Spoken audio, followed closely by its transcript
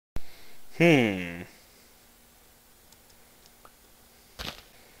Hmm.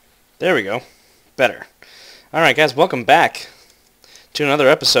 There we go. Better. Alright guys, welcome back to another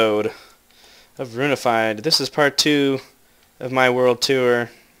episode of Runified. This is part 2 of my world tour.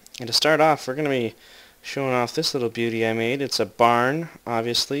 And to start off, we're going to be showing off this little beauty I made. It's a barn,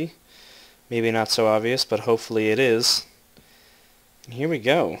 obviously. Maybe not so obvious, but hopefully it is. And here we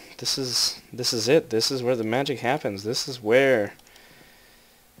go. This is it. This is where the magic happens. This is where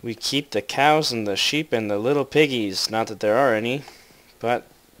we keep the cows and the sheep and the little piggies. Not that there are any, but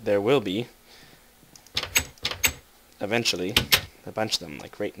there will be. Eventually. A bunch of them,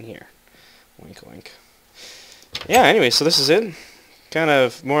 like right in here. Wink wink. Yeah, anyway, so this is it. Kind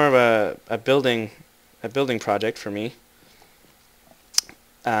of more of a building project for me.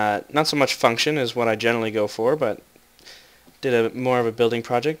 Not so much function as what I generally go for, but did more of a building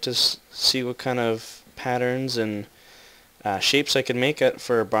project to see what kind of patterns and shapes I could make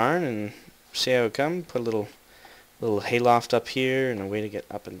for a barn and see how it would come. Put a little hayloft up here and a way to get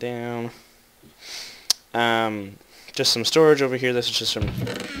up and down. Just some storage over here. This is just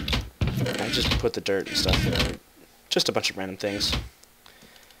I just put the dirt and stuff. Just a bunch of random things.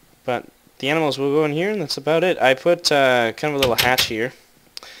 But the animals will go in here, and that's about it. I put kind of a little hatch here.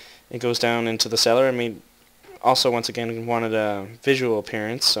 It goes down into the cellar. I mean, also once again wanted a visual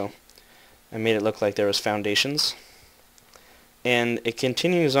appearance, so I made it look like there was foundations. And it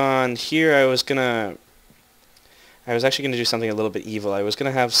continues on here. I was actually gonna do something a little bit evil. I was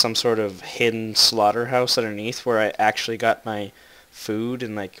gonna have some sort of hidden slaughterhouse underneath where I actually got my food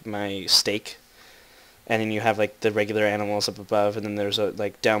and like my steak. And then you have like the regular animals up above, and then there's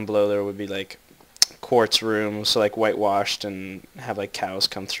like down below there would be like quartz rooms, so like whitewashed, and have like cows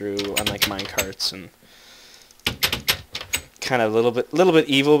come through on like mine carts, and kind of a little bit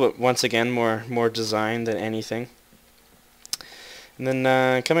evil, but once again more design than anything. And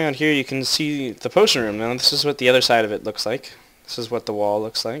then coming out here, you can see the potion room. Now this is what the other side of it looks like. This is what the wall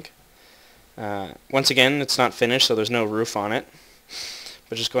looks like. Once again, it's not finished, so there's no roof on it.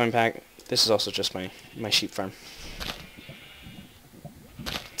 But just going back, this is also just my sheep farm.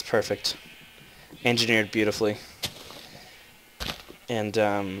 It's perfect. Engineered beautifully. And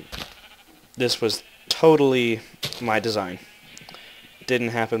this was totally my design. Didn't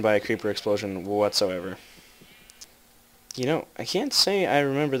happen by a creeper explosion whatsoever. You know, I can't say I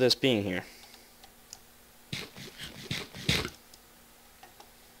remember this being here.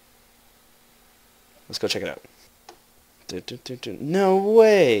 Let's go check it out. No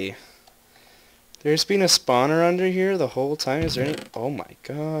way! There's been a spawner under here the whole time? Is there any... Oh my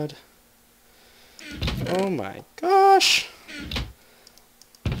god. Oh my gosh!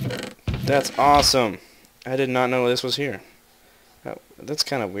 That's awesome! I did not know this was here. That's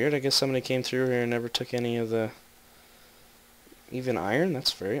kind of weird. I guess somebody came through here and never took any of the... Even iron?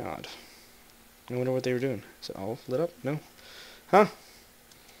 That's very odd. I wonder what they were doing. Is it all lit up? No? Huh.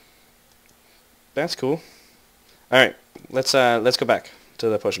 That's cool. Alright, let's go back to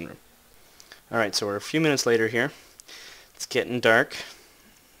the potion room. Alright, so we're a few minutes later here. It's getting dark.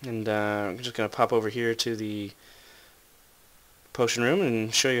 And I'm just going to pop over here to the potion room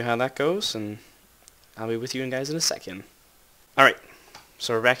and show you how that goes. And I'll be with you guys in a second. Alright,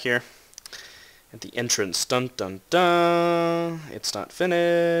 so we're back here at the entrance. Dun dun dun. It's not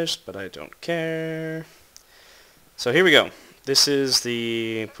finished, but I don't care. So here we go. This is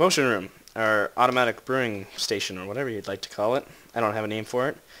the potion room, our automatic brewing station, or whatever you'd like to call it. I don't have a name for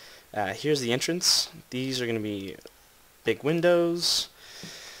it. Here's the entrance. These are going to be big windows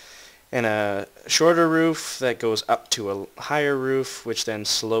and a shorter roof that goes up to a higher roof, which then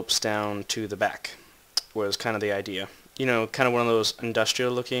slopes down to the back, was kind of the idea. You know, kind of one of those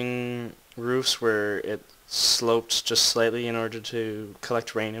industrial looking roofs where it slopes just slightly in order to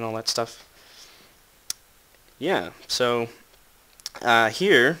collect rain and all that stuff. Yeah, so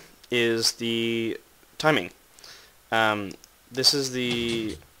here is the timing. This is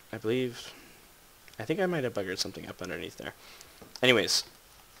the, I think I might have buggered something up underneath there. Anyways,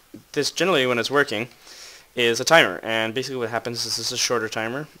 this generally when it's working is a timer, and basically what happens is this is a shorter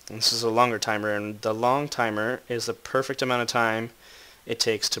timer and this is a longer timer, and the long timer is the perfect amount of time it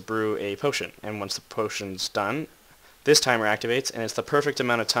takes to brew a potion. And once the potion's done, this timer activates, and it's the perfect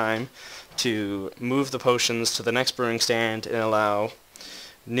amount of time to move the potions to the next brewing stand and allow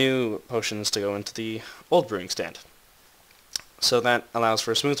new potions to go into the old brewing stand. So that allows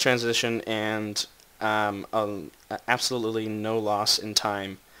for a smooth transition and absolutely no loss in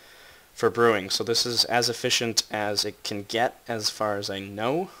time for brewing. So this is as efficient as it can get as far as I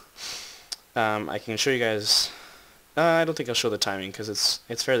know. I can show you guys... I don't think I'll show the timing because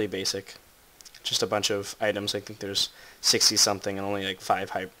it's fairly basic. Just a bunch of items. I think there's 60 something and only like 5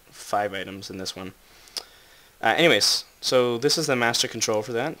 5 items in this one. Anyways, so this is the master control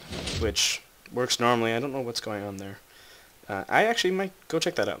for that, which works normally. I don't know what's going on there. I actually might go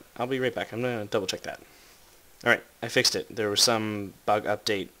check that out. I'll be right back. I'm going to double check that. Alright, I fixed it. There was some bug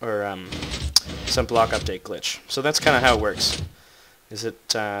update, or some block update glitch. So that's kind of how it works. Is it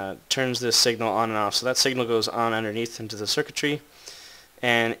turns this signal on and off. So that signal goes on underneath into the circuitry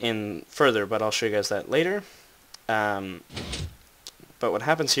and in further, but I'll show you guys that later. But what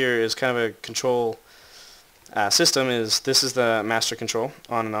happens here is kind of a control system. This is the master control,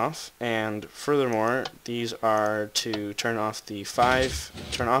 on and off, and furthermore, these are to turn off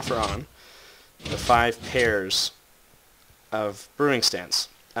or on the 5 pairs of brewing stands.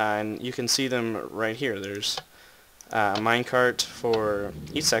 And you can see them right here. There's a minecart for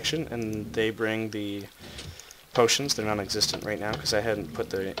each section, and they bring the potions. They're non-existent right now because I hadn't put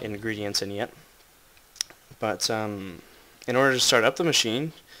the ingredients in yet. But in order to start up the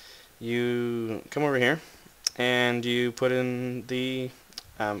machine, you come over here and you put in the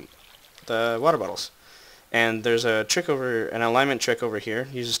water bottles. And there's a trick an alignment trick over here.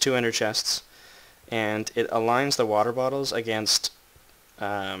 It uses 2 ender chests, and it aligns the water bottles against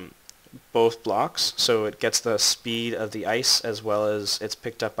both blocks, so it gets the speed of the ice as well as it's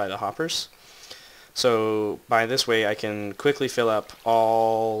picked up by the hoppers. So by this way I can quickly fill up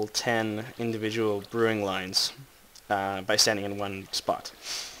all 10 individual brewing lines by standing in one spot.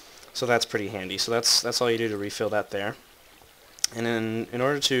 So that's pretty handy. So that's all you do to refill that there. And then in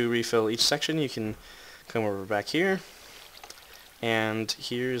order to refill each section, you can come over back here, and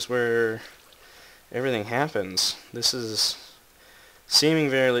here's where everything happens. This is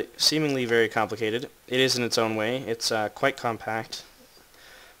seemingly very complicated. It is in its own way. It's quite compact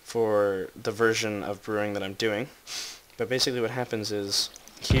for the version of brewing that I'm doing. But basically what happens is,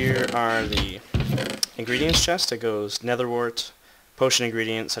 here are the ingredients chest. It goes netherwort, potion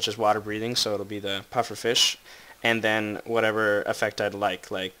ingredients such as water breathing, so it'll be the puffer fish, and then whatever effect I'd like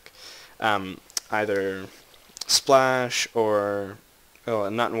either splash or, well,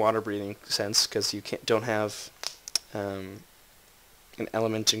 not in water breathing sense because you don't have an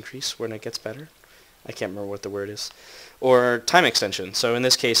element increase when it gets better. I can't remember what the word is. Or time extension. So in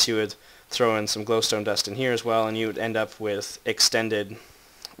this case you would throw in some glowstone dust in here as well, and you would end up with extended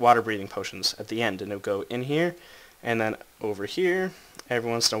water breathing potions at the end, and it would go in here and then over here. Every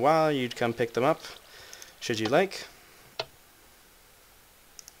once in a while you'd come pick them up should you like.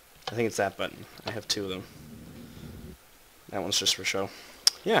 I think it's that button. I have 2 of them. That one's just for show.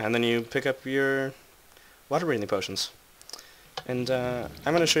 Yeah, and then you pick up your water breathing potions. And I'm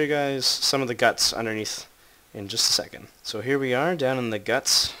going to show you guys some of the guts underneath in just a second. So here we are down in the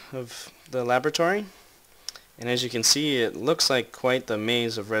guts of the laboratory. And as you can see, it looks like quite the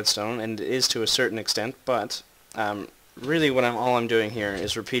maze of redstone, and it is to a certain extent, but really what all I'm doing here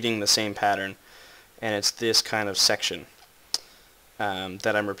is repeating the same pattern, and it's this kind of section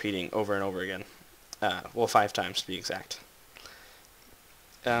that I'm repeating over and over again. Well, 5 times to be exact.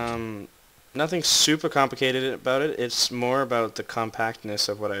 Nothing super complicated about it. It's more about the compactness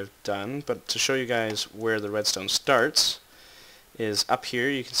of what I've done. But to show you guys where the redstone starts is up here.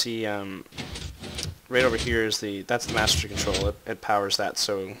 You can see right over here is that's the master control. It powers that,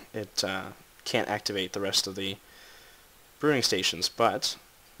 so it can't activate the rest of the brewing stations. But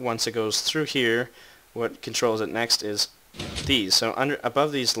once it goes through here, what controls it next is these. So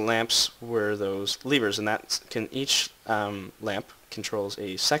above these lamps were those levers, and each lamp controls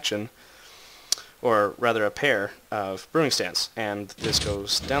a section, or rather a pair of brewing stands, and this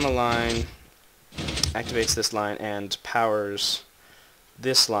goes down the line, activates this line, and powers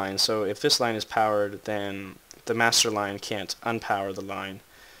this line. So if this line is powered, then the master line can't unpower the line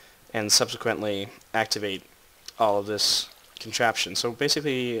and subsequently activate all of this contraption. So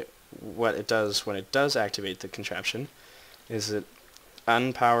basically what it does when it does activate the contraption is it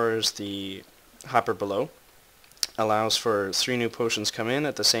unpowers the hopper below, allows for 3 new potions come in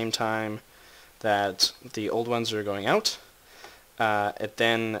at the same time that the old ones are going out. It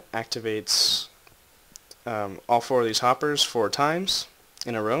then activates all 4 of these hoppers 4 times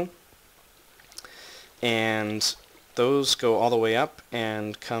in a row, and those go all the way up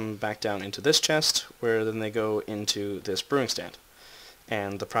and come back down into this chest, where then they go into this brewing stand,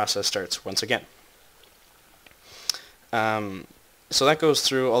 and the process starts once again. So that goes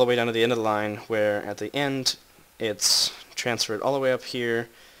through all the way down to the end of the line, where at the end it's transferred all the way up here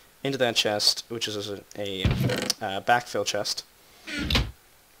into that chest, which is a backfill chest,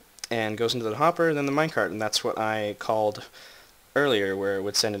 and goes into the hopper and then the minecart, and that's what I called earlier, where it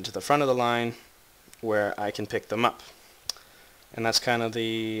would send it to the front of the line where I can pick them up. And that's kind of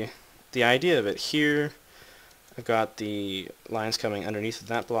the idea of it. Here I've got the lines coming underneath of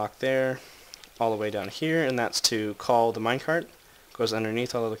that block there, all the way down here, and that's to call the minecart. Goes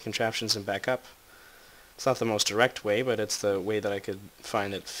underneath all of the contraptions and back up. It's not the most direct way, but it's the way that I could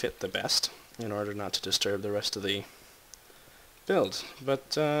find it fit the best in order not to disturb the rest of the build.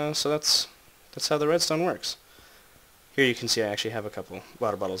 But so that's how the redstone works. Here you can see I actually have a couple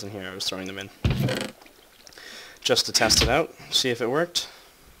water bottles in here. I was throwing them in just to test it out, see if it worked,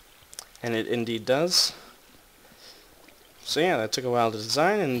 and it indeed does. So yeah, that took a while to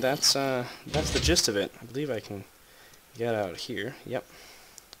design, and that's the gist of it. I believe I can get out here. Yep.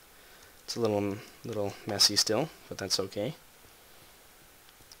 It's a little messy still, but that's okay.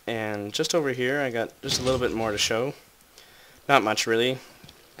 And just over here I got just a little bit more to show. Not much really.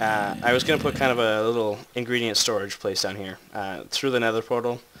 I was going to put kind of a little ingredient storage place down here through the nether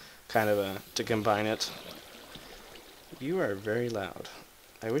portal, kind of to combine it. You are very loud.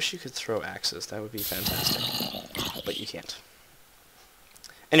 I wish you could throw axes. That would be fantastic. But you can't.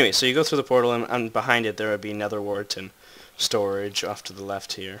 Anyway, so you go through the portal, and behind it there would be nether wart and storage off to the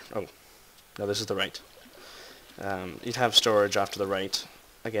left here. Oh. No, this is the right. You'd have storage off to the right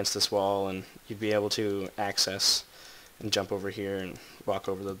against this wall, and you'd be able to access and jump over here and walk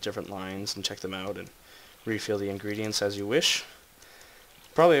over the different lines and check them out and refill the ingredients as you wish.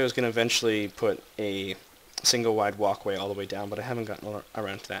 Probably I was going to eventually put a single wide walkway all the way down, but I haven't gotten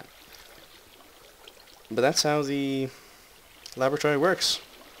around to that. But that's how the laboratory works.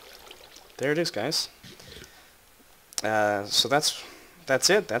 There it is, guys. So that's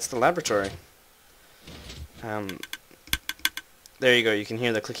it. That's the laboratory. There you go. You can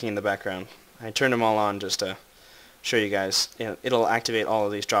hear the clicking in the background. I turned them all on just to show you guys. It'll activate all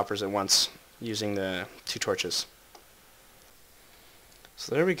of these droppers at once using the 2 torches.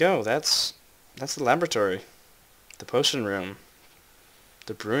 So there we go. That's the laboratory, the potion room,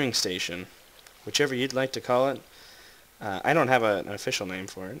 the brewing station, whichever you'd like to call it. I don't have an official name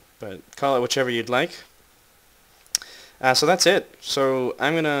for it, but call it whichever you'd like. So that's it. So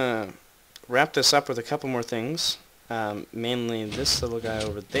I'm going to wrap this up with a couple more things. Mainly this little guy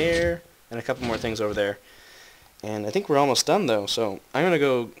over there, and a couple more things over there. And I think we're almost done though, so I'm going to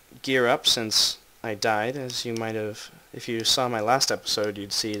go gear up since I died. As you might have, if you saw my last episode,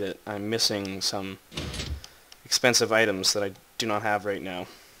 you'd see that I'm missing some expensive items that I do not have right now.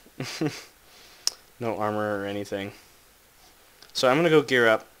 No armor or anything. So I'm going to go gear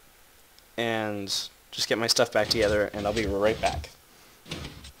up and just get my stuff back together, and I'll be right back.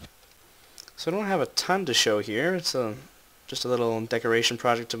 So I don't have a ton to show here. It's just a little decoration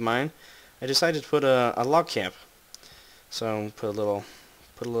project of mine. I decided to put a log camp. So put a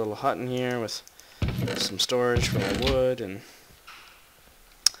little hut in here with some storage for my wood and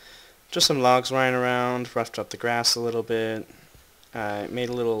just some logs lying around. Roughed up the grass a little bit. I made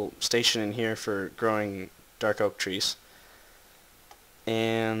a little station in here for growing dark oak trees.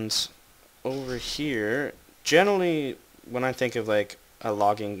 And over here, generally when I think of like a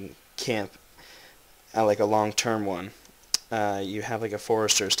logging camp, like a long-term one, you have like a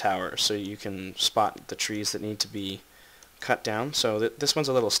forester's tower, so you can spot the trees that need to be cut down. So this one's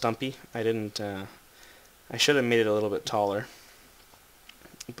a little stumpy. I should have made it a little bit taller,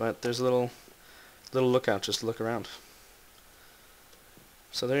 but there's a little lookout just to look around.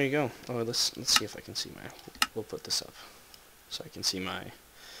 So there you go. Oh, let's see if I can see we'll put this up so I can see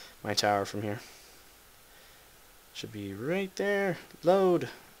my tower from here. Should be right there. Load.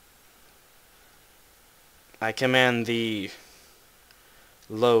 I command thee,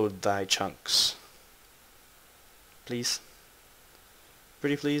 load thy chunks. Please.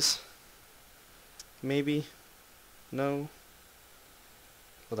 Pretty please. Maybe. No.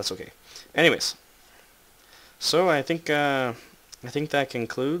 Well, that's okay. Anyways, so I think that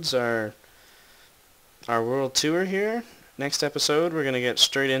concludes our world tour here. Next episode, we're gonna get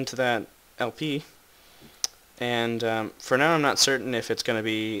straight into that LP. And for now, I'm not certain if it's going to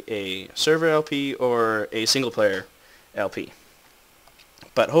be a server LP or a single-player LP.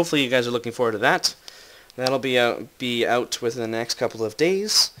 But hopefully you guys are looking forward to that. That'll be out within the next couple of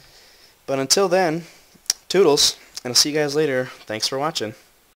days. But until then, toodles, and I'll see you guys later. Thanks for watching.